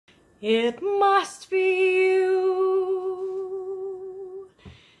It must be you,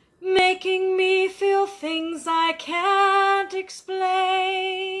 making me feel things I can't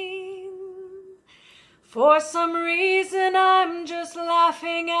explain. For some reason I'm just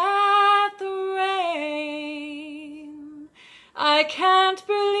laughing at the rain. I can't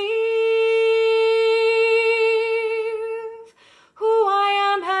believe who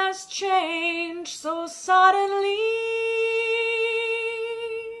I am has changed so suddenly.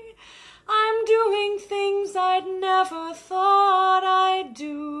 I'm doing things I'd never thought I'd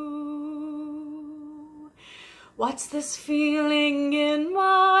do. What's this feeling in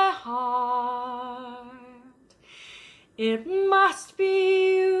my heart? It must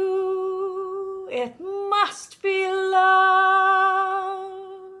be you. It must be love.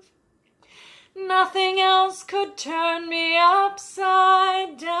 Nothing else could turn me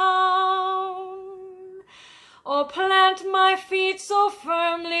upside down or plant my feet so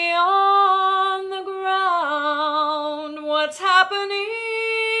firmly on the ground. What's happening?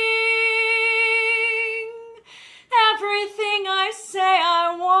 Everything I say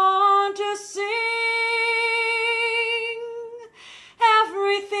I want to sing.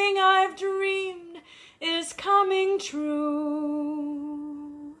 Everything I've dreamed is coming true.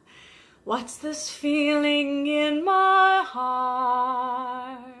 What's this feeling in my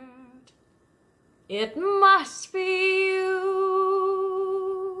heart? It must be you.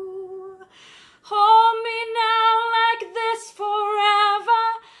 Hold me now like this forever.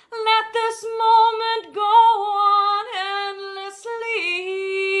 Let this moment go on endlessly.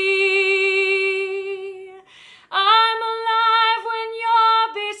 I'm alive when you're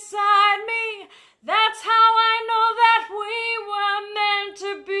beside me. That's how I know that we were meant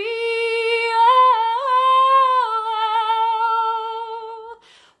to be.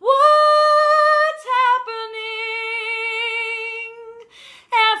 What's happening?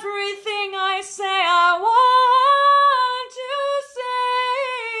 Everything I say I want to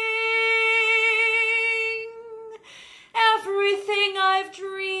sing. Everything I've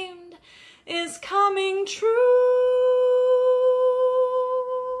dreamed is coming true.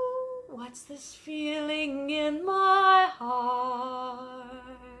 What's this feeling in my heart?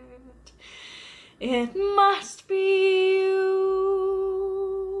 It must be